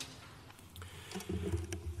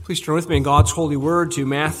Please turn with me in God's holy word to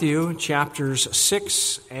Matthew chapters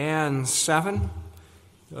 6 and 7.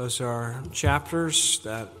 Those are chapters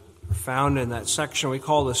that are found in that section we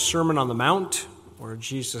call the Sermon on the Mount, where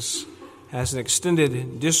Jesus has an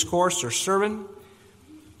extended discourse or sermon.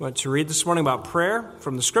 I want to read this morning about prayer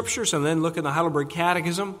from the Scriptures and then look in the Heidelberg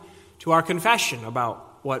Catechism to our confession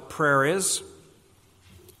about what prayer is.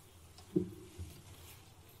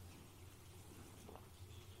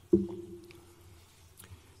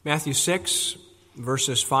 Matthew 6,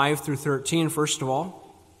 verses 5 through 13, first of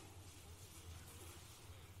all.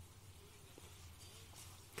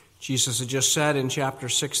 Jesus had just said in chapter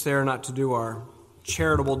 6 there not to do our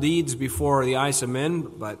charitable deeds before the eyes of men,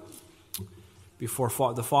 but before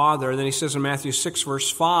the Father. And then he says in Matthew 6, verse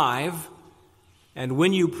 5, "And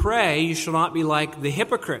when you pray, you shall not be like the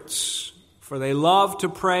hypocrites, for they love to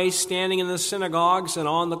pray standing in the synagogues and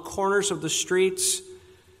on the corners of the streets,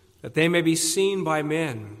 that they may be seen by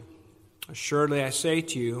men. Assuredly, I say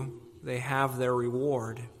to you, they have their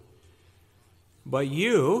reward. But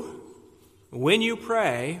you, when you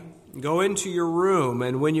pray, go into your room,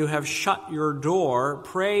 and when you have shut your door,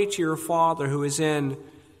 pray to your Father who is in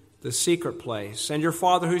the secret place. And your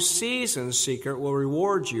Father who sees in secret will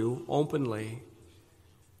reward you openly.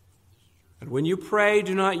 And when you pray,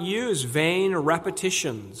 do not use vain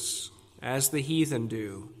repetitions, as the heathen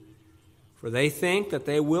do, for they think that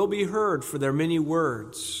they will be heard for their many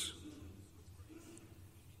words.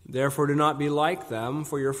 Therefore do not be like them,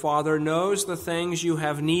 for your Father knows the things you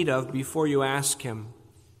have need of before you ask Him.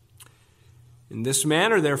 In this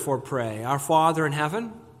manner, therefore, pray, Our Father in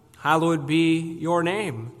heaven, hallowed be your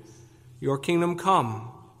name. Your kingdom come,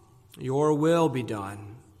 your will be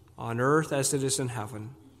done, on earth as it is in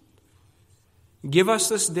heaven. Give us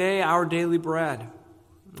this day our daily bread,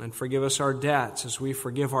 and forgive us our debts as we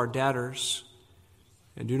forgive our debtors.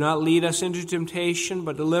 And do not lead us into temptation,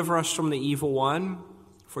 but deliver us from the evil one.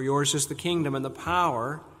 For yours is the kingdom and the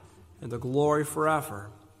power and the glory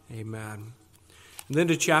forever. Amen." And then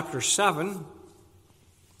to chapter 7,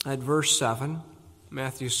 at verse 7,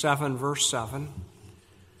 Matthew 7, verse 7.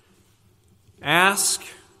 "Ask,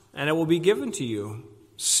 and it will be given to you.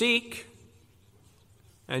 Seek,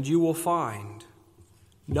 and you will find.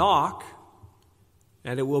 Knock,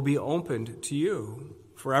 and it will be opened to you.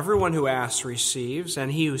 For everyone who asks receives,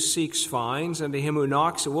 and he who seeks finds, and to him who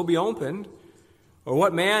knocks it will be opened. Or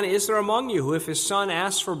what man is there among you who, if his son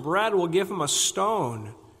asks for bread, will give him a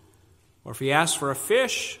stone? Or if he asks for a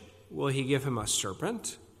fish, will he give him a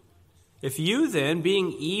serpent? If you then,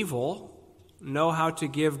 being evil, know how to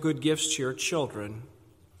give good gifts to your children,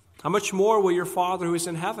 how much more will your Father who is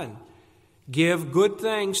in heaven give good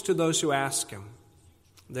things to those who ask Him?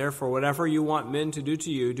 Therefore, whatever you want men to do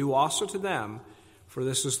to you, do also to them, for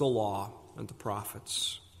this is the law and the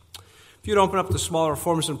prophets." If you'd open up the Smaller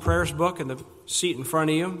Forms and Prayers book in the seat in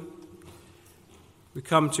front of you, we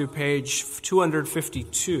come to page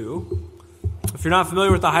 252. If you're not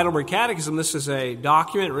familiar with the Heidelberg Catechism, this is a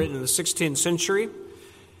document written in the 16th century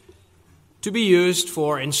to be used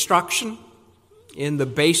for instruction in the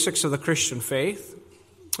basics of the Christian faith.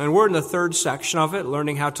 And we're in the third section of it,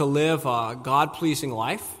 learning how to live a God-pleasing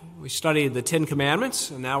life. We studied the 10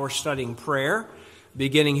 Commandments, and now we're studying prayer,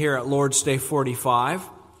 beginning here at Lord's Day 45.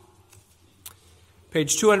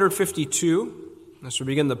 Page 252, as we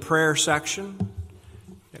begin the prayer section.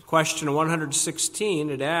 At question 116,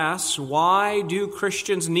 it asks, why do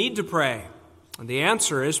Christians need to pray? And the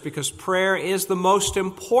answer is because prayer is the most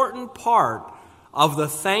important part of the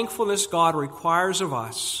thankfulness God requires of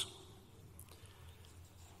us.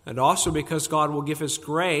 And also because God will give His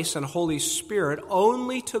grace and Holy Spirit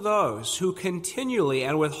only to those who continually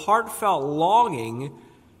and with heartfelt longing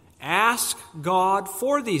ask God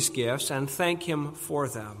for these gifts and thank Him for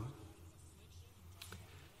them.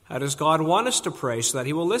 How does God want us to pray so that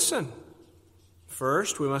He will listen?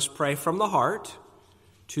 First, we must pray from the heart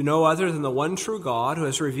to no other than the one true God who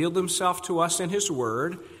has revealed Himself to us in His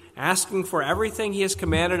Word, asking for everything He has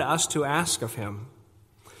commanded us to ask of Him.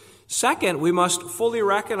 Second, we must fully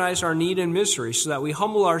recognize our need and misery so that we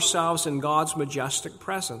humble ourselves in God's majestic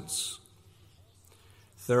presence.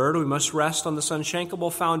 Third, we must rest on this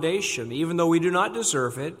unshakable foundation. Even though we do not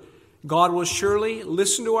deserve it, God will surely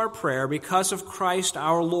listen to our prayer because of Christ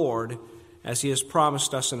our Lord, as He has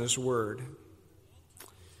promised us in His Word.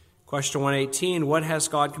 Question 118, what has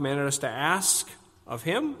God commanded us to ask of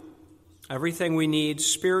Him? Everything we need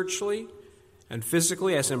spiritually and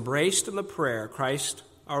physically as embraced in the prayer Christ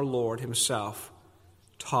our Lord Himself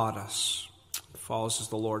taught us. It follows as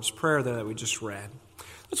the Lord's Prayer there that we just read.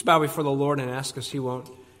 Let's bow before the Lord and ask if He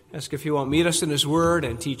won't meet us in His Word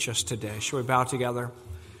and teach us today. Shall we bow together?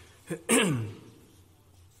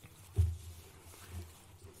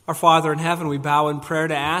 Our Father in heaven, we bow in prayer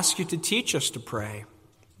to ask you to teach us to pray.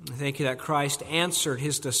 I thank you that Christ answered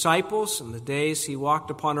his disciples in the days he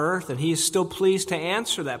walked upon earth, and he is still pleased to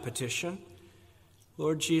answer that petition.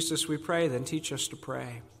 Lord Jesus, we pray, then teach us to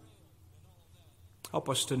pray. Help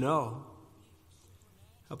us to know.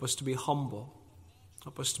 Help us to be humble.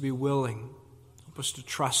 Help us to be willing. Help us to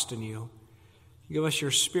trust in you. Give us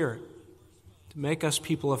your Spirit to make us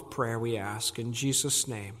people of prayer, we ask. In Jesus'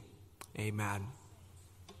 name, amen.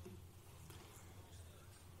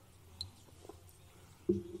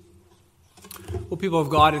 Well, people of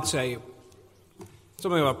God, it's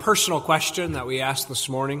something of a personal question that we asked this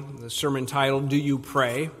morning. The sermon titled, Do You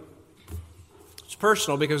Pray? It's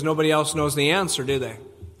personal because nobody else knows the answer, do they?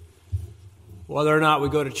 Whether or not we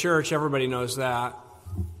go to church, everybody knows that.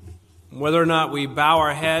 Whether or not we bow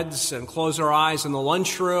our heads and close our eyes in the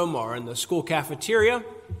lunchroom or in the school cafeteria,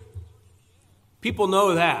 people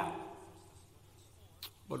know that.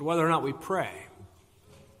 But whether or not we pray,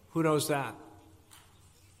 who knows that?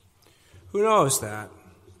 Who knows that?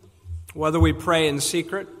 Whether we pray in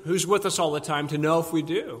secret, who's with us all the time to know if we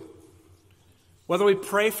do? Whether we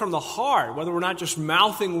pray from the heart, whether we're not just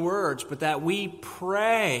mouthing words, but that we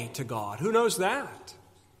pray to God, who knows that?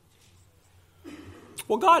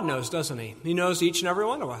 Well, God knows, doesn't he? He knows each and every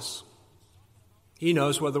one of us. He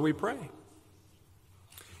knows whether we pray.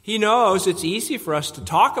 He knows it's easy for us to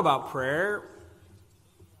talk about prayer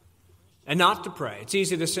and not to pray. It's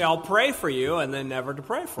easy to say, I'll pray for you, and then never to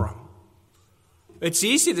pray for him. It's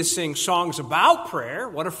easy to sing songs about prayer.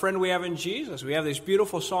 What a friend we have in Jesus. We have these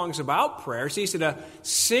beautiful songs about prayer. It's easy to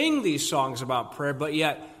sing these songs about prayer, but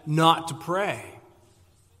yet not to pray.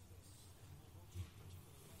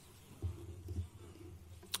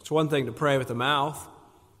 It's one thing to pray with the mouth.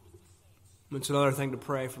 It's another thing to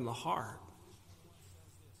pray from the heart.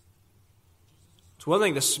 It's one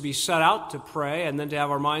thing to be set out to pray and then to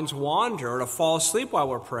have our minds wander or to fall asleep while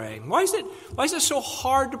we're praying. Why is it so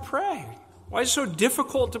hard to pray? Why is it so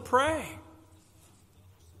difficult to pray?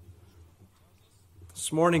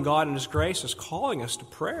 This morning, God in his grace is calling us to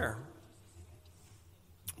prayer.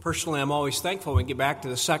 Personally, I'm always thankful when we get back to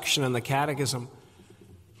the section in the Catechism.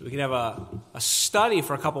 We can have a study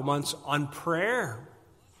for a couple months on prayer.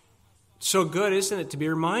 It's so good, isn't it, to be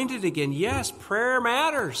reminded again, yes, prayer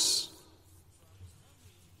matters.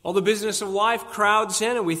 All the business of life crowds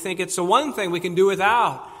in and we think it's the one thing we can do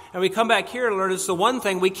without. And we come back here and learn it's the one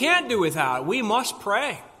thing we can't do without. We must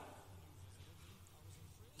pray.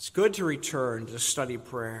 It's good to return to study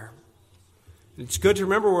prayer. It's good to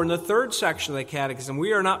remember we're in the third section of the Catechism.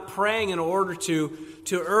 We are not praying in order to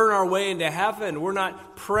earn our way into heaven. We're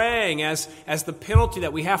not praying as the penalty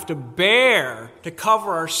that we have to bear to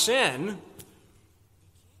cover our sin.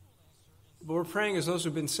 But we're praying as those who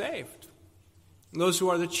have been saved. Those who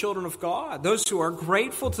are the children of God. Those who are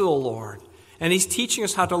grateful to the Lord. And he's teaching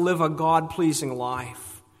us how to live a God-pleasing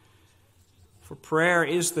life. For prayer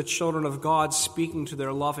is the children of God speaking to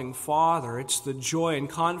their loving Father. It's the joy and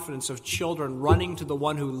confidence of children running to the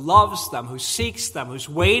one who loves them, who seeks them, who's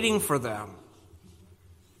waiting for them.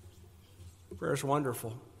 Prayer is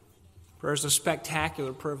wonderful. Prayer is a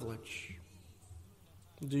spectacular privilege.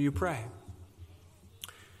 Do you pray?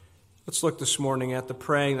 Let's look this morning at the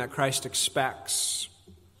praying that Christ expects.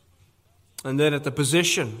 And then at the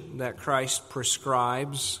position that Christ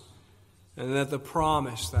prescribes, and then at the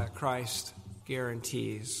promise that Christ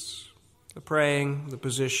guarantees. The praying, the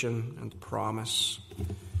position, and the promise.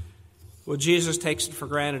 Well, Jesus takes it for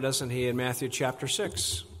granted, doesn't he, in Matthew chapter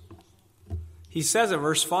 6? He says in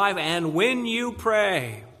verse 5, and when you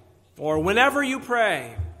pray, or whenever you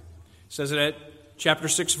pray, says it at chapter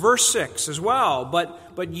 6, verse 6 as well,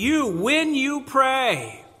 but you, when you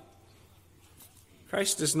pray.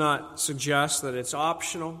 Christ does not suggest that it's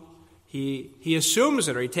optional. He assumes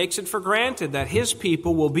it, or he takes it for granted that his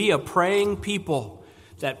people will be a praying people,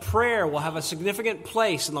 that prayer will have a significant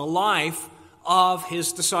place in the life of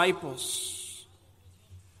his disciples.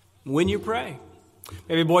 When you pray.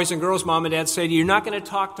 Maybe boys and girls, mom and dad say to you, you're not going to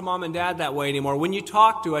talk to mom and dad that way anymore. When you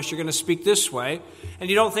talk to us, you're going to speak this way. And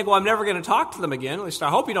you don't think, well, I'm never going to talk to them again. At least I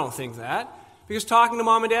hope you don't think that. Because talking to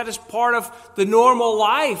mom and dad is part of the normal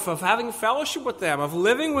life of having fellowship with them, of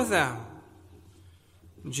living with them.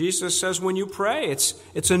 And Jesus says when you pray,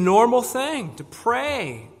 it's a normal thing to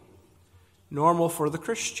pray. Normal for the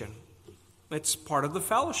Christian. It's part of the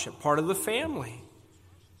fellowship, part of the family.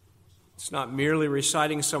 It's not merely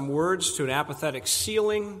reciting some words to an apathetic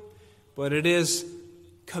ceiling, but it is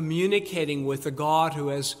communicating with the God who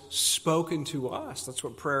has spoken to us. That's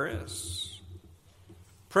what prayer is.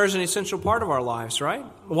 Prayer is an essential part of our lives, right?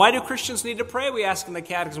 Why do Christians need to pray, we ask in the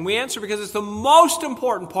Catechism? We answer because it's the most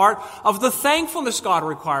important part of the thankfulness God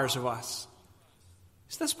requires of us.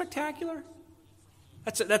 Isn't that spectacular?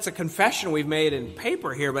 That's a confession we've made in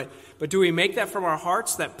paper here, but do we make that from our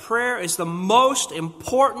hearts? That prayer is the most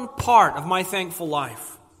important part of my thankful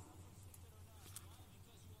life.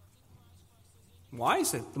 Why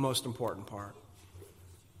is it the most important part?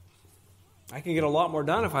 I can get a lot more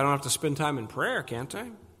done if I don't have to spend time in prayer, can't I?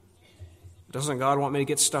 Doesn't God want me to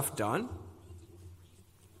get stuff done?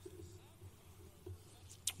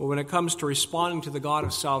 Well, when it comes to responding to the God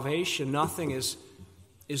of salvation, nothing is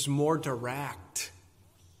more direct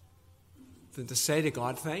than to say to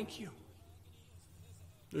God, thank you.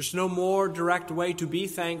 There's no more direct way to be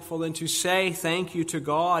thankful than to say thank you to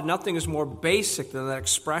God. Nothing is more basic than that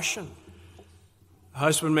expression. A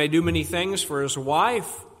husband may do many things for his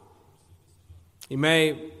wife. He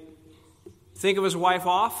may think of his wife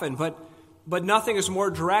often, but nothing is more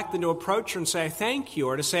direct than to approach her and say, thank you,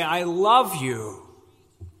 or to say, I love you.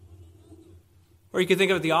 Or you could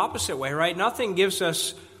think of it the opposite way, right? Nothing gives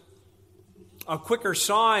us a quicker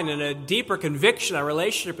sign and a deeper conviction our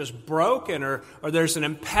relationship is broken or there's an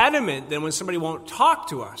impediment than when somebody won't talk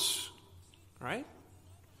to us, right?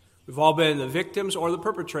 We've all been the victims or the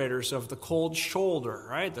perpetrators of the cold shoulder,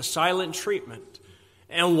 right? The silent treatment.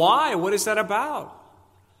 And why? What is that about?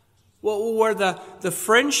 Well, where the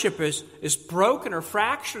friendship is broken or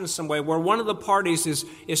fractured in some way, where one of the parties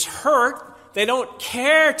is hurt, they don't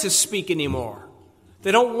care to speak anymore.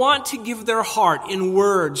 They don't want to give their heart in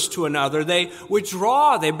words to another. They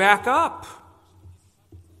withdraw, they back up.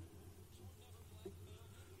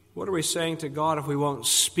 What are we saying to God if we won't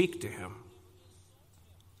speak to Him?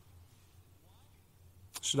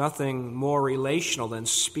 There's nothing more relational than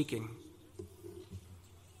speaking.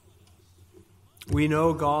 We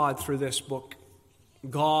know God through this book.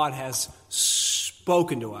 God has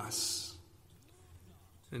spoken to us.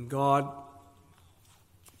 And God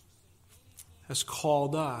has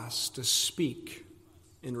called us to speak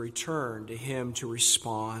in return to Him, to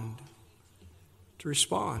respond, to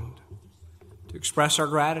express our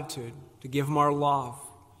gratitude, to give Him our love,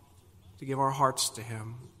 to give our hearts to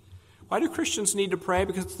Him. Why do Christians need to pray?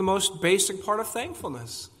 Because it's the most basic part of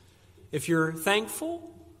thankfulness. If you're thankful,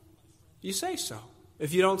 you say so.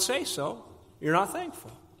 If you don't say so, you're not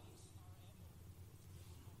thankful.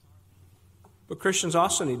 But Christians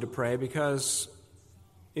also need to pray because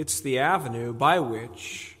it's the avenue by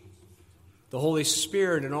which the Holy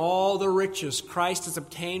Spirit and all the riches Christ has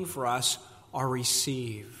obtained for us are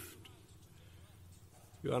received.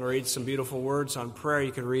 If you want to read some beautiful words on prayer,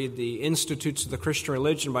 you can read the Institutes of the Christian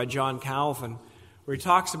Religion by John Calvin, where he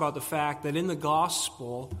talks about the fact that in the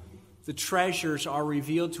gospel, the treasures are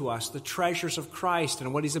revealed to us, the treasures of Christ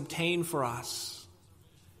and what He's obtained for us.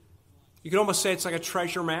 You can almost say it's like a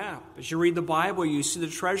treasure map. As you read the Bible, you see the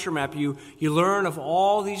treasure map. You learn of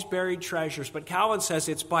all these buried treasures. But Calvin says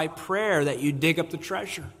it's by prayer that you dig up the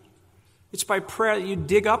treasure. It's by prayer that you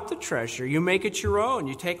dig up the treasure. You make it your own.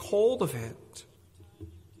 You take hold of it.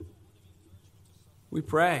 We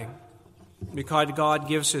pray because God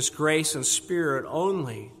gives His grace and Spirit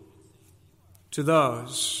only to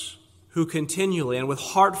those who continually and with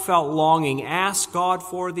heartfelt longing ask God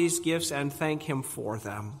for these gifts and thank Him for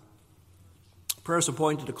them. Prayer is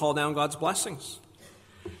appointed to call down God's blessings.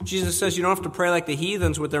 Jesus says you don't have to pray like the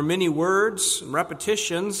heathens with their many words and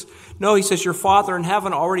repetitions. No, He says your Father in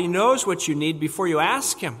heaven already knows what you need before you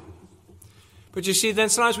ask Him. But you see, then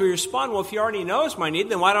sometimes we respond, well, if He already knows my need,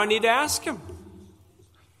 then why do I need to ask Him?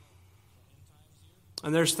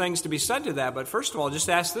 And there's things to be said to that. But first of all, just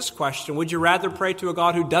ask this question. Would you rather pray to a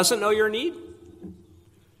God who doesn't know your need?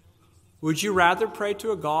 Would you rather pray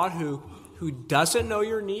to a God who doesn't know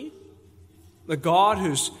your need? The God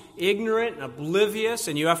who's ignorant and oblivious,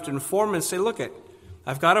 and you have to inform Him and say, look,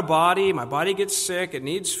 I've got a body, my body gets sick, it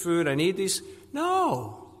needs food, I need these.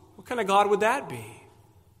 No. What kind of God would that be?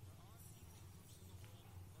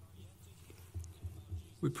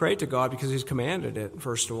 We pray to God because He's commanded it,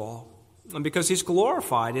 first of all, and because He's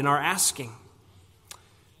glorified in our asking.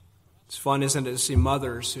 It's fun, isn't it, to see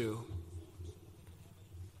mothers who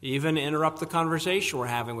even interrupt the conversation we're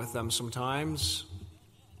having with them sometimes,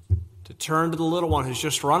 to turn to the little one who's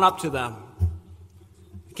just run up to them.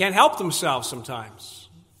 They can't help themselves sometimes.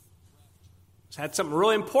 I had something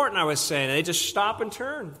really important I was saying, and they just stop and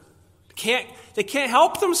turn. They can't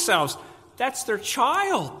help themselves. That's their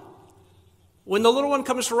child. When the little one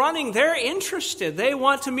comes running, they're interested. They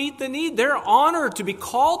want to meet the need. They're honored to be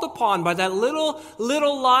called upon by that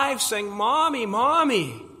little life saying, Mommy,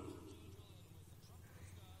 Mommy.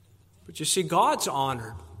 But you see, God's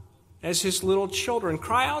honored as his little children,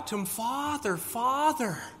 cry out to him, Father,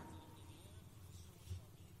 Father.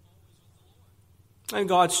 And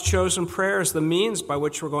God's chosen prayer is the means by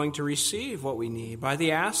which we're going to receive what we need, by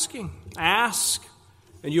the asking. Ask,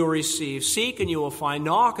 and you'll receive. Seek, and you will find.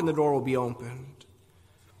 Knock, and the door will be opened.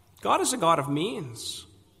 God is a God of means.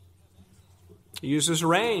 He uses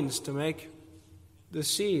rains to make the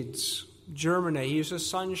seeds germinate. He uses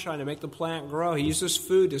sunshine to make the plant grow. He uses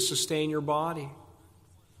food to sustain your body.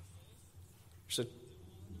 There's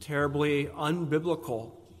a terribly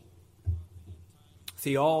unbiblical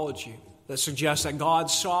theology that suggests that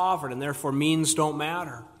God's sovereign and therefore means don't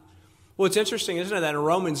matter. Well, it's interesting, isn't it, that in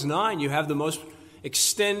Romans 9 you have the most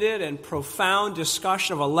extended and profound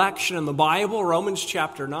discussion of election in the Bible, Romans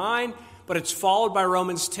chapter 9, but it's followed by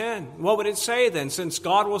Romans 10. What would it say then? Since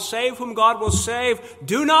God will save whom God will save,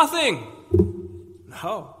 do nothing.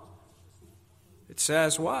 No. It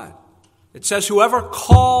says what? It says whoever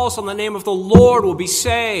calls on the name of the Lord will be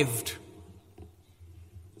saved.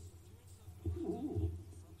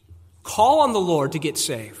 Call on the Lord to get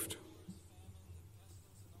saved.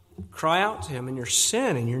 Cry out to him in your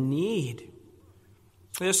sin and your need.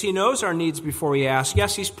 Yes, he knows our needs before we ask.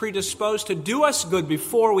 Yes, he's predisposed to do us good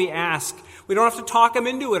before we ask. We don't have to talk him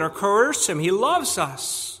into it or coerce him. He loves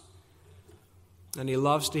us. And he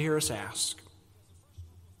loves to hear us ask.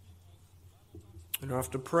 We don't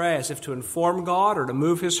have to pray as if to inform God or to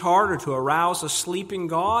move his heart or to arouse a sleeping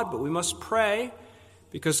God, but we must pray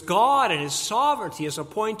because God in his sovereignty is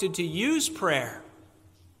appointed to use prayer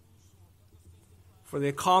for the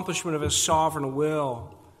accomplishment of his sovereign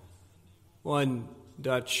will. One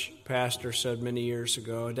Dutch pastor said many years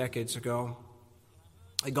ago, decades ago,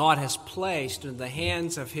 that God has placed in the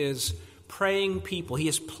hands of his praying people, he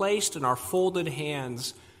has placed in our folded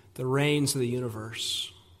hands the reins of the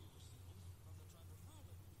universe.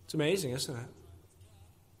 It's amazing, isn't it?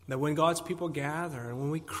 That when God's people gather and when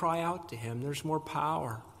we cry out to him, there's more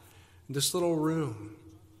power in this little room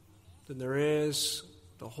than there is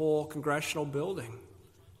the whole congressional building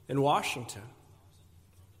in Washington.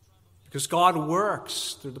 Because God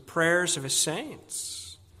works through the prayers of his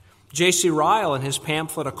saints. J.C. Ryle, in his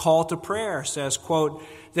pamphlet, A Call to Prayer, says, quote,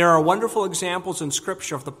 there are wonderful examples in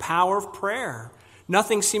Scripture of the power of prayer.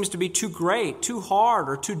 Nothing seems to be too great, too hard,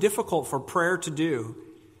 or too difficult for prayer to do.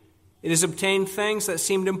 It has obtained things that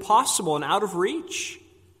seemed impossible and out of reach.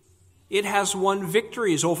 It has won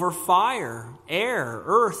victories over fire, air,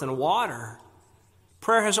 earth, and water.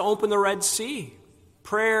 Prayer has opened the Red Sea.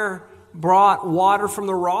 Prayer brought water from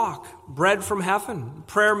the rock, bread from heaven.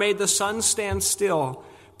 Prayer made the sun stand still.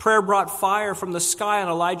 Prayer brought fire from the sky on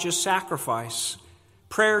Elijah's sacrifice.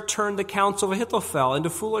 Prayer turned the counsel of Ahithophel into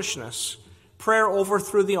foolishness. Prayer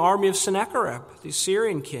overthrew the army of Sennacherib, the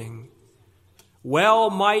Assyrian king. Well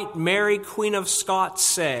might Mary, Queen of Scots,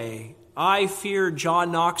 say, I fear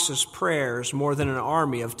John Knox's prayers more than an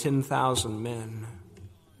army of 10,000 men.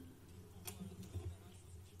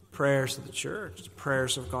 Prayers of the church, the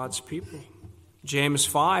prayers of God's people. James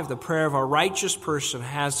 5, the prayer of a righteous person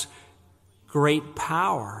has great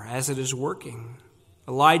power as it is working.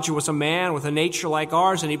 Elijah was a man with a nature like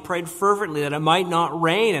ours, and he prayed fervently that it might not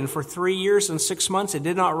rain, and for 3 years and 6 months it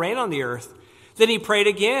did not rain on the earth. Then he prayed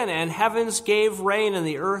again, and heavens gave rain, and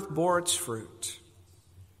the earth bore its fruit.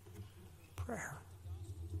 Prayer.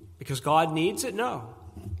 Because God needs it? No.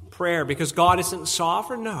 Prayer because God isn't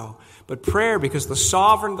sovereign? No. But prayer because the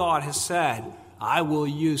sovereign God has said, I will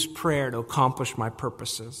use prayer to accomplish my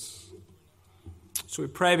purposes. So we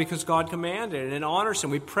pray because God commanded it and honors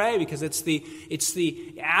him. We pray because it's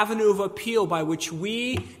the avenue of appeal by which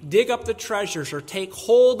we dig up the treasures or take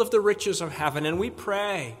hold of the riches of heaven, and we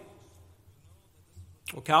pray.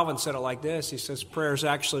 Well, Calvin said it like this. He says, prayer is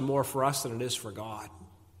actually more for us than it is for God.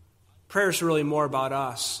 Prayer is really more about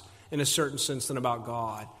us in a certain sense than about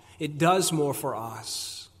God. It does more for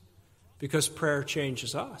us because prayer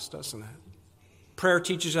changes us, doesn't it? Prayer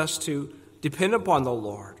teaches us to depend upon the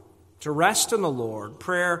Lord, to rest in the Lord.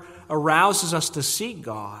 Prayer arouses us to seek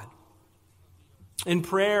God. In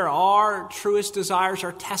prayer, our truest desires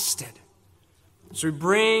are tested. As we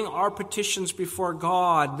bring our petitions before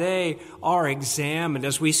God, they are examined.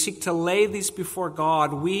 As we seek to lay these before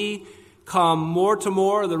God, we come more to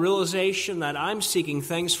more the realization that I'm seeking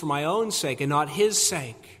things for my own sake and not his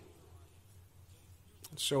sake.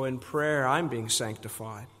 So in prayer, I'm being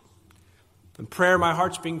sanctified. In prayer, my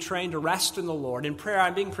heart's being trained to rest in the Lord. In prayer,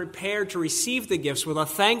 I'm being prepared to receive the gifts with a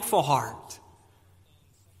thankful heart.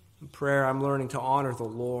 In prayer, I'm learning to honor the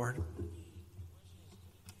Lord.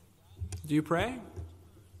 Do you pray?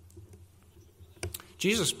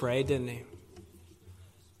 Jesus prayed, didn't he?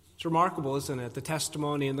 It's remarkable, isn't it? The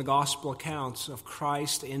testimony and the gospel accounts of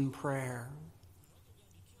Christ in prayer.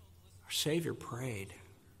 Our Savior prayed.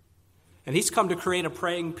 And he's come to create a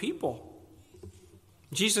praying people.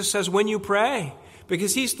 Jesus says, when you pray,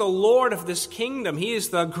 because he's the Lord of this kingdom. He is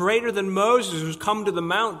the greater than Moses who's come to the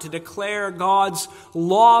mount to declare God's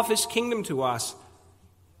law of his kingdom to us.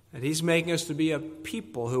 And he's making us to be a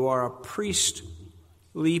people who are a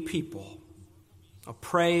priestly people, a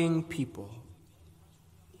praying people.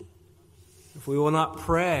 If we will not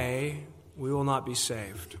pray, we will not be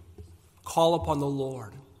saved. Call upon the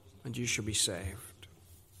Lord, and you shall be saved.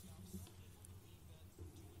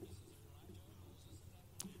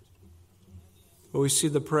 Well, we see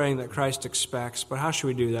the praying that Christ expects, but how should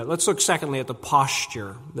we do that? Let's look secondly at the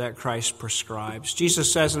posture that Christ prescribes.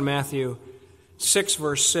 Jesus says in Matthew 6,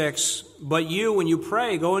 verse 6, "But you, when you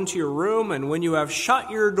pray, go into your room, and when you have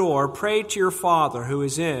shut your door, pray to your Father who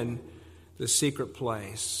is in the secret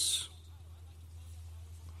place."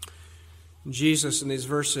 Jesus in these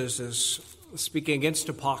verses is speaking against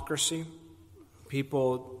hypocrisy,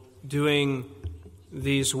 people doing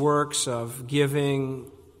these works of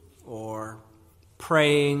giving or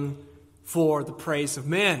praying for the praise of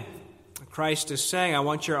men. Christ is saying, I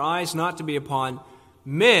want your eyes not to be upon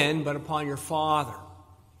men, but upon your Father.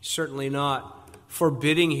 He's certainly not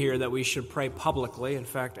forbidding here that we should pray publicly. In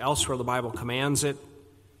fact, elsewhere the Bible commands it.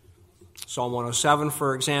 Psalm 107,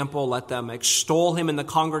 for example, let them extol him in the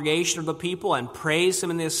congregation of the people and praise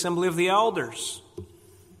him in the assembly of the elders.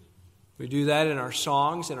 We do that in our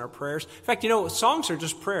songs, in our prayers. In fact, songs are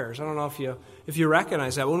just prayers. I don't know if you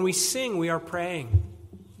recognize that. When we sing, we are praying.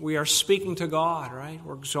 We are speaking to God, right?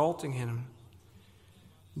 We're exalting him.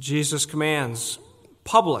 Jesus commands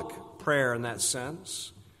public prayer in that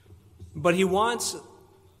sense. But he wants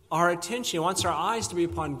our attention, he wants our eyes to be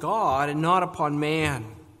upon God and not upon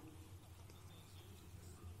man.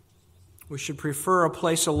 We should prefer a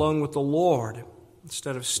place alone with the Lord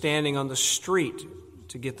instead of standing on the street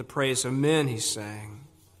to get the praise of men, he's saying.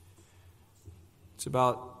 It's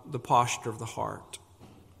about the posture of the heart.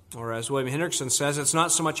 Or as William Hendrickson says, it's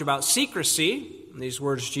not so much about secrecy, in these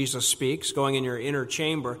words Jesus speaks, going in your inner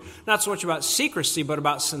chamber, not so much about secrecy, but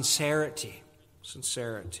about sincerity.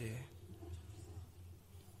 Sincerity.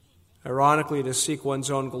 Ironically, to seek one's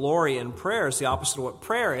own glory in prayer is the opposite of what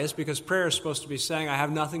prayer is, because prayer is supposed to be saying, I have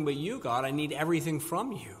nothing but you, God. I need everything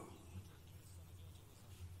from you.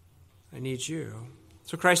 I need you.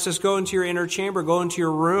 So Christ says, go into your inner chamber, go into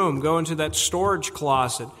your room, go into that storage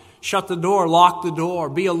closet, shut the door, lock the door,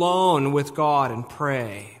 be alone with God and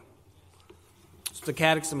pray. That's what the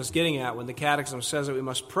Catechism is getting at when the Catechism says that we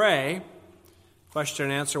must pray. Question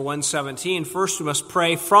and answer 117. First, we must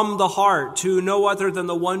pray from the heart to no other than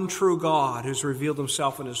the one true God who's revealed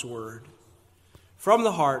himself in his word. From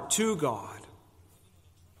the heart to God.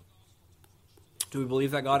 Do we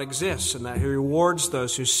believe that God exists and that he rewards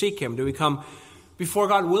those who seek him? Do we come before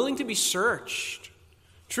God willing to be searched?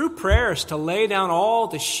 True prayer is to lay down all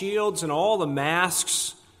the shields and all the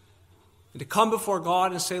masks and to come before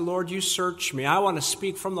God and say, Lord, you search me. I want to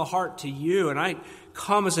speak from the heart to you, and I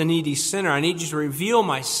come as a needy sinner. I need you to reveal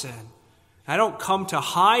my sin. I don't come to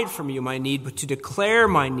hide from you my need, but to declare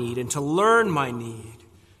my need and to learn my need.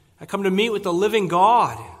 I come to meet with the living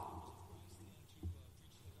God.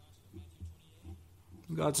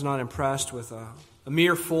 God's not impressed with a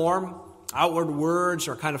mere form, outward words,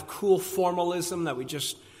 or kind of cool formalism that we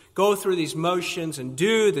just go through these motions and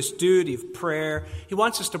do this duty of prayer. He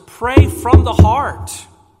wants us to pray from the heart.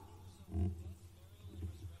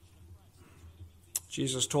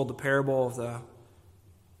 Jesus told the parable of the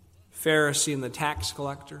Pharisee and the tax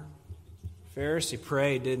collector. The Pharisee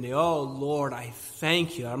prayed, didn't he? Oh, Lord, I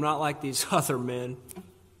thank you. I'm not like these other men.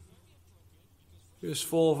 He was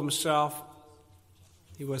full of himself.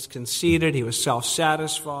 He was conceited. He was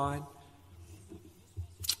self-satisfied.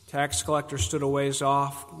 Tax collector stood a ways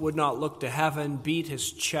off, would not look to heaven, beat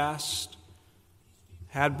his chest,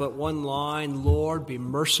 had but one line, Lord, be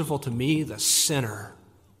merciful to me, the sinner.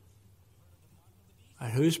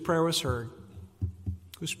 And whose prayer was heard?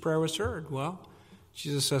 Whose prayer was heard? Well,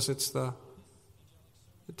 Jesus says it's the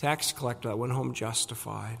tax collector that went home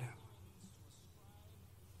justified.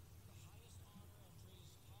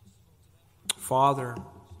 Father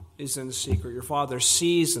is in secret. Your Father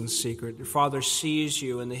sees in secret. Your Father sees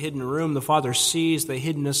you in the hidden room. The Father sees the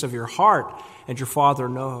hiddenness of your heart, and your Father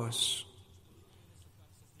knows.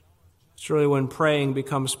 It's really when praying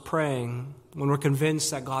becomes praying, when we're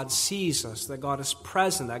convinced that God sees us, that God is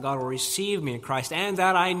present, that God will receive me in Christ, and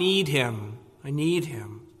that I need him. I need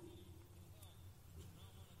him.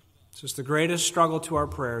 It's just the greatest struggle to our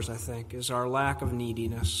prayers, I think, is our lack of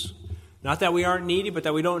neediness. Not that we aren't needy, but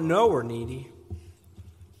that we don't know we're needy.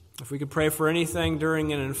 If we could pray for anything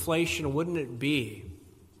during an inflation, wouldn't it be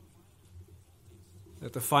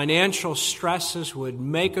that the financial stresses would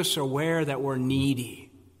make us aware that we're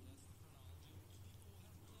needy?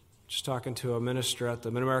 Just talking to a minister at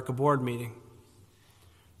the Mid-America Board meeting,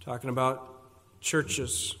 talking about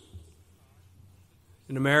churches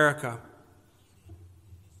in America,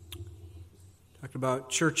 talking about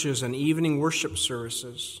churches and evening worship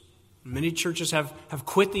services. Many churches have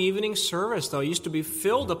quit the evening service, though. It used to be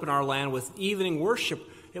filled up in our land with evening worship.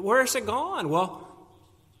 Where has it gone? Well,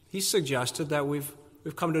 he suggested that we've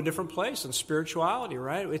come to a different place in spirituality,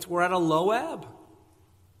 right? We're at a low ebb.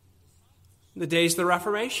 In the days of the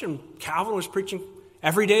Reformation, Calvin was preaching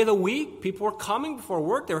every day of the week. People were coming before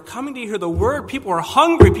work. They were coming to hear the word. People were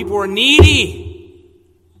hungry. People were needy.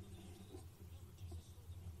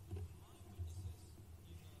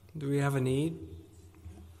 Do we have a need?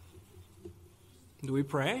 Do we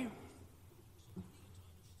pray?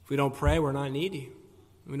 If we don't pray, we're not needy.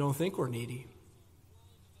 We don't think we're needy.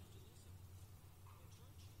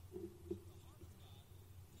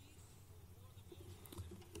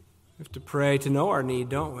 We have to pray to know our need,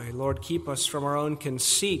 don't we? Lord, keep us from our own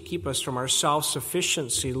conceit. Keep us from our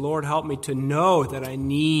self-sufficiency. Lord, help me to know that I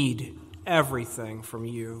need everything from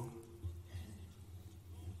you.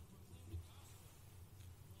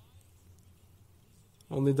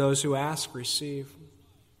 Only those who ask receive.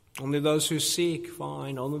 Only those who seek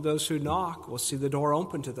find. Only those who knock will see the door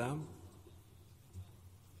open to them.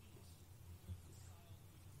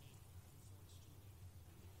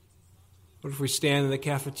 What if we stand in the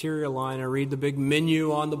cafeteria line and read the big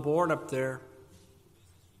menu on the board up there,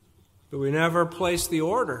 but we never place the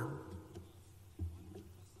order?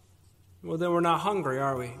 Well, then we're not hungry,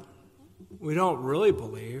 are we? We don't really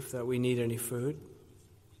believe that we need any food.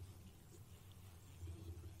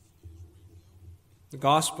 The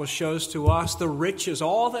gospel shows to us the riches,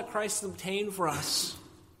 all that Christ has obtained for us.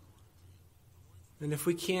 And if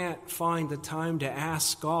we can't find the time to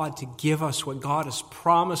ask God to give us what God has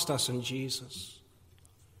promised us in Jesus,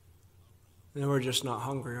 then we're just not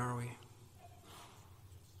hungry, are we?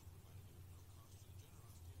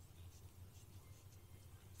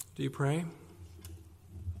 Do you pray? Do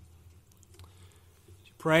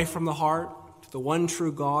you pray from the heart to the one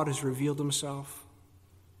true God who's revealed himself?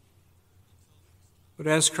 But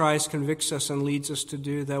as Christ convicts us and leads us to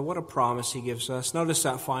do that, what a promise he gives us. Notice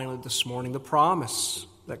that finally this morning, the promise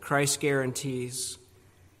that Christ guarantees.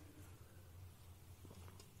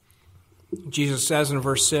 Jesus says in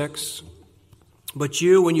verse 6, "But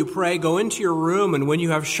you, when you pray, go into your room, and when you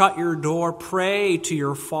have shut your door, pray to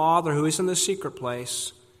your Father who is in the secret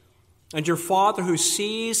place. And your Father who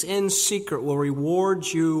sees in secret will reward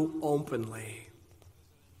you openly."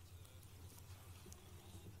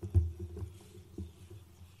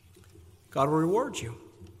 God will reward you.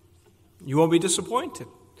 You won't be disappointed.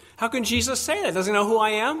 How can Jesus say that? Doesn't he know who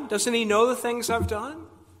I am? Doesn't he know the things I've done?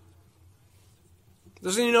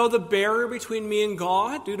 Doesn't he know the barrier between me and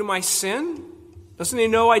God due to my sin? Doesn't he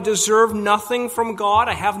know I deserve nothing from God?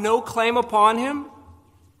 I have no claim upon him?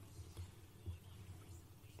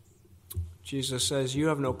 Jesus says, you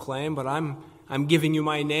have no claim, but I'm giving you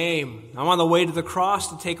my name. I'm on the way to the cross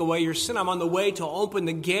to take away your sin. I'm on the way to open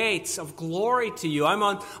the gates of glory to you. I'm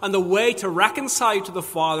on the way to reconcile you to the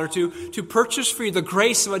Father, to purchase for you the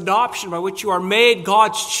grace of adoption by which you are made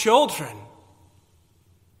God's children.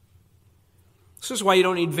 This is why you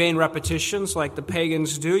don't need vain repetitions like the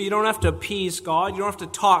pagans do. You don't have to appease God. You don't have to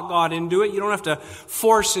talk God into it. You don't have to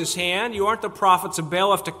force his hand. You aren't the prophets of Baal.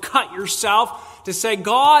 You have to cut yourself to say,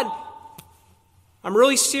 God, I'm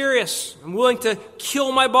really serious. I'm willing to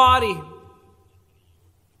kill my body.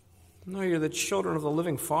 No, you're the children of the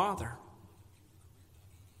living Father.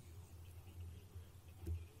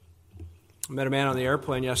 I met a man on the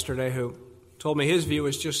airplane yesterday who told me his view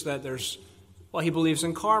is just that he believes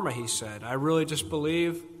in karma, he said. I really just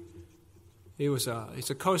believe he's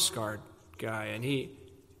a Coast Guard guy, and he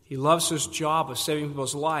loves his job of saving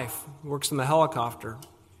people's life. He works in the helicopter.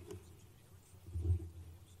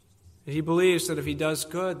 He believes that if he does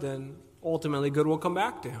good, then ultimately good will come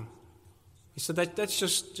back to him. He said, that's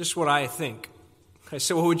just what I think. I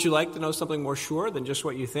said, well, would you like to know something more sure than just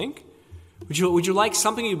what you think? Would you like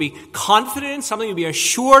something you'd be confident in, something you'd be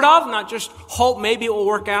assured of, not just hope maybe it will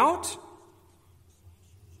work out?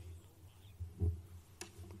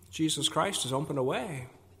 Jesus Christ has opened a way.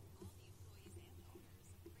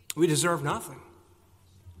 We deserve nothing.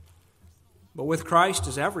 But with Christ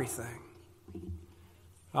is everything.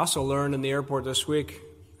 I also learned in the airport this week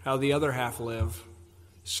how the other half live.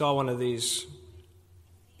 Saw one of these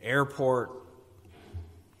airport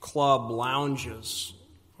club lounges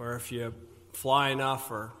where if you fly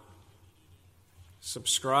enough or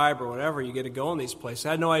subscribe or whatever, you get to go in these places.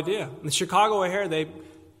 I had no idea. In the Chicago O'Hare, they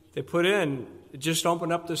put in, it just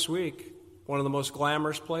opened up this week, one of the most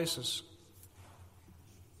glamorous places.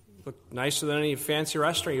 Looked nicer than any fancy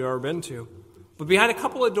restaurant you've ever been to. But behind a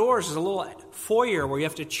couple of doors is a little foyer where you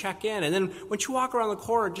have to check in. And then once you walk around the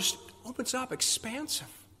corner, it just opens up, expansive.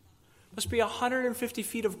 Must be 150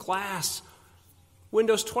 feet of glass.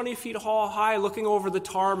 Windows 20 feet high looking over the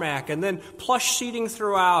tarmac. And then plush seating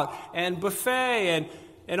throughout. And buffet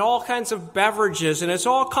and all kinds of beverages. And it's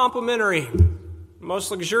all complimentary.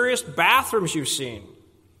 Most luxurious bathrooms you've seen.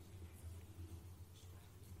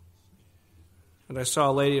 And I saw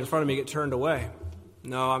a lady in front of me get turned away.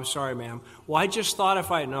 No, I'm sorry, ma'am. Well, I just thought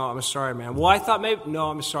no, I'm sorry, ma'am. Well, I thought maybe, no,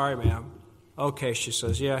 I'm sorry, ma'am. Okay, she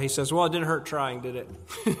says, yeah. He says, well, it didn't hurt trying, did it?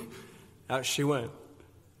 Out she went.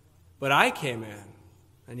 But I came in.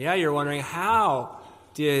 And yeah, you're wondering, how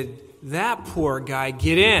did that poor guy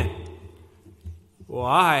get in? Well,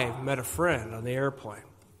 I met a friend on the airplane.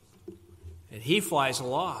 And he flies a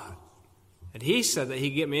lot. And he said that he'd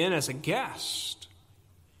get me in as a guest.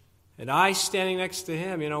 And I, standing next to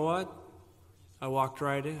him, you know what? I walked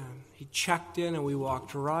right in. He checked in and we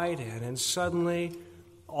walked right in. And suddenly,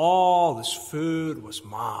 all this food was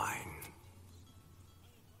mine.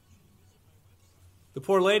 The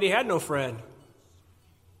poor lady had no friend.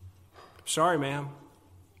 Sorry, ma'am.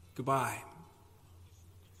 Goodbye.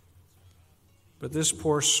 But this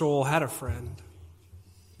poor soul had a friend.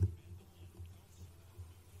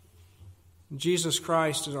 Jesus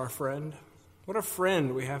Christ is our friend. What a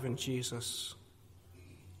friend we have in Jesus.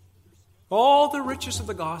 All the riches of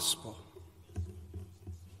the gospel,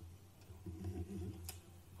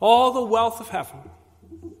 all the wealth of heaven,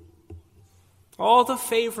 all the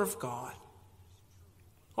favor of God,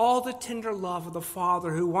 all the tender love of the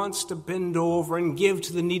Father who wants to bend over and give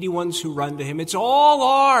to the needy ones who run to Him. It's all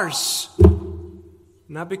ours.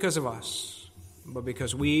 Not because of us, but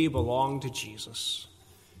because we belong to Jesus.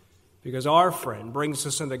 Because our friend brings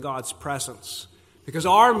us into God's presence. Because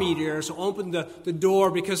our mediators open the door.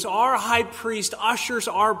 Because our high priest ushers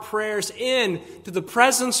our prayers in to the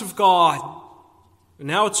presence of God. And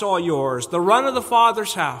now it's all yours. The run of the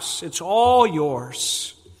Father's house, it's all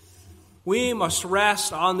yours. We must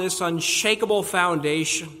rest on this unshakable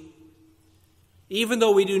foundation. Even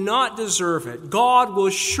though we do not deserve it, God will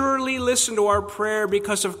surely listen to our prayer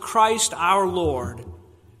because of Christ our Lord,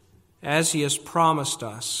 as He has promised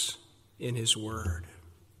us in His Word.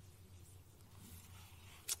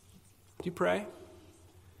 Do you pray?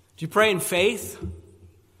 Do you pray in faith? Do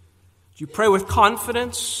you pray with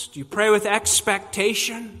confidence? Do you pray with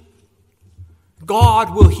expectation?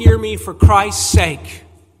 God will hear me for Christ's sake.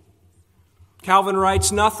 Calvin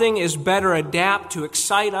writes, nothing is better adapt to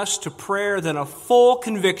excite us to prayer than a full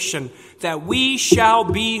conviction that we shall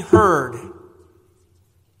be heard.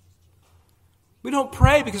 We don't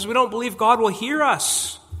pray because we don't believe God will hear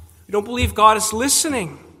us. We don't believe God is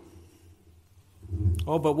listening.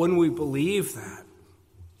 Oh, but when we believe that,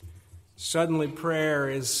 suddenly prayer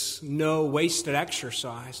is no wasted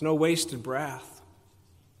exercise, no wasted breath.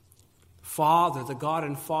 Father, the God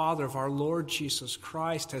and Father of our Lord Jesus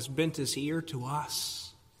Christ, has bent His ear to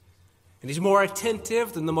us. And He's more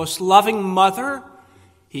attentive than the most loving mother.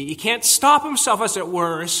 He can't stop Himself, as it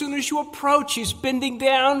were. As soon as you approach, He's bending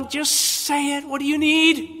down. Just say it. What do you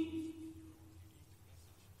need?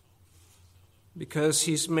 Because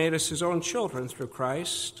He's made us His own children through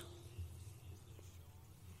Christ.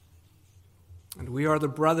 And we are the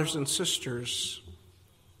brothers and sisters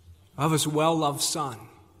of His well-loved Son.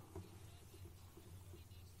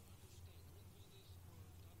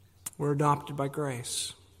 We're adopted by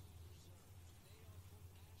grace.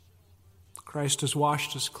 Christ has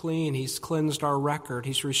washed us clean. He's cleansed our record.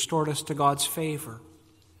 He's restored us to God's favor.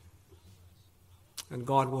 And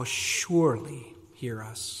God will surely hear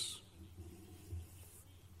us.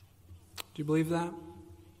 Do you believe that?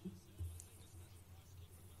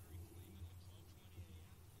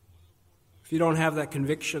 If you don't have that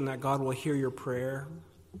conviction that God will hear your prayer,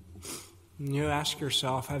 you ask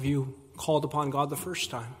yourself, have you called upon God the first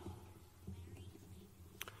time?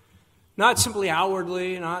 Not simply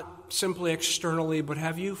outwardly, not simply externally, but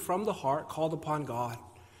have you from the heart called upon God?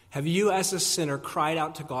 Have you as a sinner cried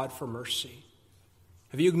out to God for mercy?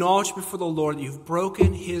 Have you acknowledged before the Lord that you've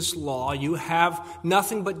broken His law? You have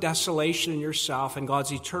nothing but desolation in yourself and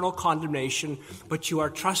God's eternal condemnation, but you are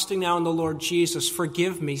trusting now in the Lord Jesus.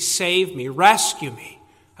 Forgive me, save me, rescue me.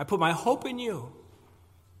 I put my hope in you.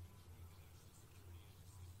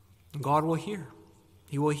 And God will hear.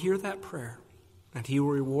 He will hear that prayer, and He will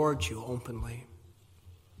reward you openly.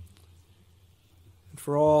 And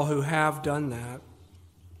for all who have done that,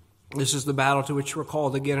 this is the battle to which we're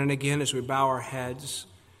called again and again as we bow our heads,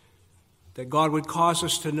 that God would cause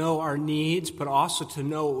us to know our needs, but also to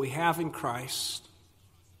know what we have in Christ,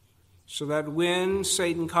 so that when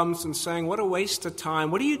Satan comes and saying, what a waste of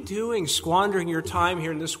time, what are you doing squandering your time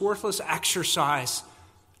here in this worthless exercise?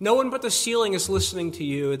 No one but the ceiling is listening to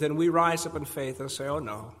you. Then we rise up in faith and say, oh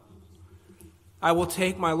no, I will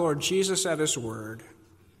take my Lord Jesus at his word.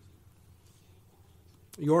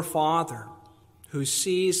 Your Father, who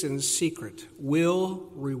sees in secret, will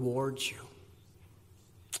reward you.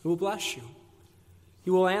 He will bless you. He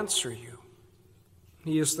will answer you.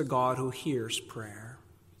 He is the God who hears prayer.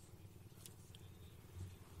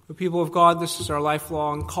 The people of God, this is our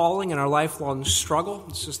lifelong calling and our lifelong struggle.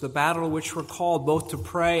 This is the battle in which we're called both to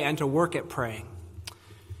pray and to work at praying.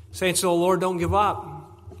 Saints of the Lord, don't give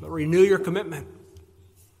up, but renew your commitment.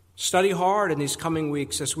 Study hard in these coming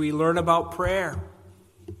weeks as we learn about prayer.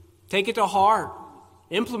 Take it to heart.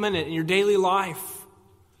 Implement it in your daily life.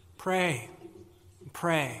 Pray,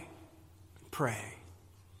 pray, pray.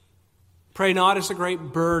 Pray not as a great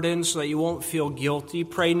burden so that you won't feel guilty.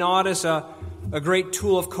 Pray not as a great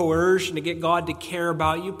tool of coercion to get God to care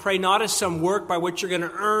about you. Pray not as some work by which you're going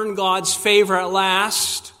to earn God's favor at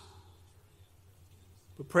last.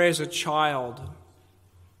 But pray as a child,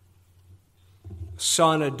 a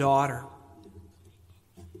son, a daughter,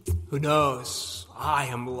 who knows, I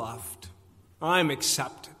am loved. I am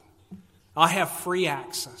accepted. I have free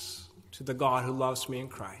access to the God who loves me in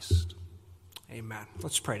Christ. Amen.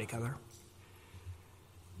 Let's pray together.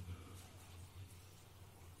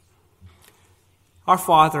 Our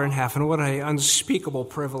Father in heaven, what an unspeakable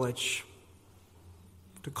privilege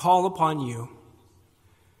to call upon you,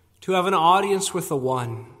 to have an audience with the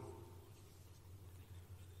One.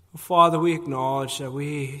 Father, we acknowledge that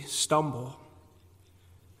we stumble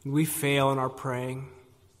and we fail in our praying.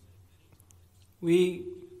 We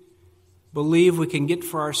believe we can get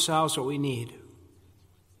for ourselves what we need.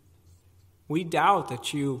 We doubt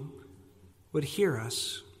that you would hear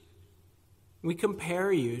us. We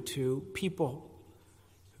compare you to people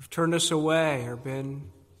who've turned us away or been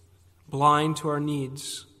blind to our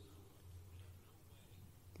needs.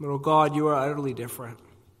 But, oh God, you are utterly different.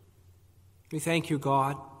 We thank you,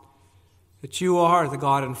 God, that you are the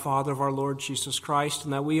God and Father of our Lord Jesus Christ,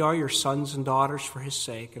 and that we are your sons and daughters for his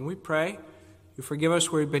sake. And we pray you forgive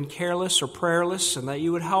us where we've been careless or prayerless, and that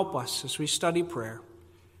you would help us as we study prayer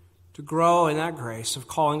to grow in that grace of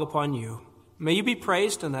calling upon you. May you be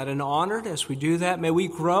praised in that and honored as we do that. May we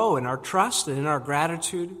grow in our trust and in our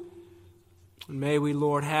gratitude. And may we,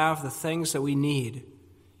 Lord, have the things that we need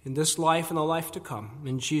in this life and the life to come.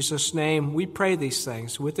 In Jesus' name, we pray these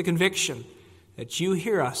things with the conviction that you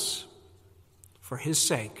hear us for his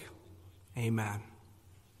sake. Amen.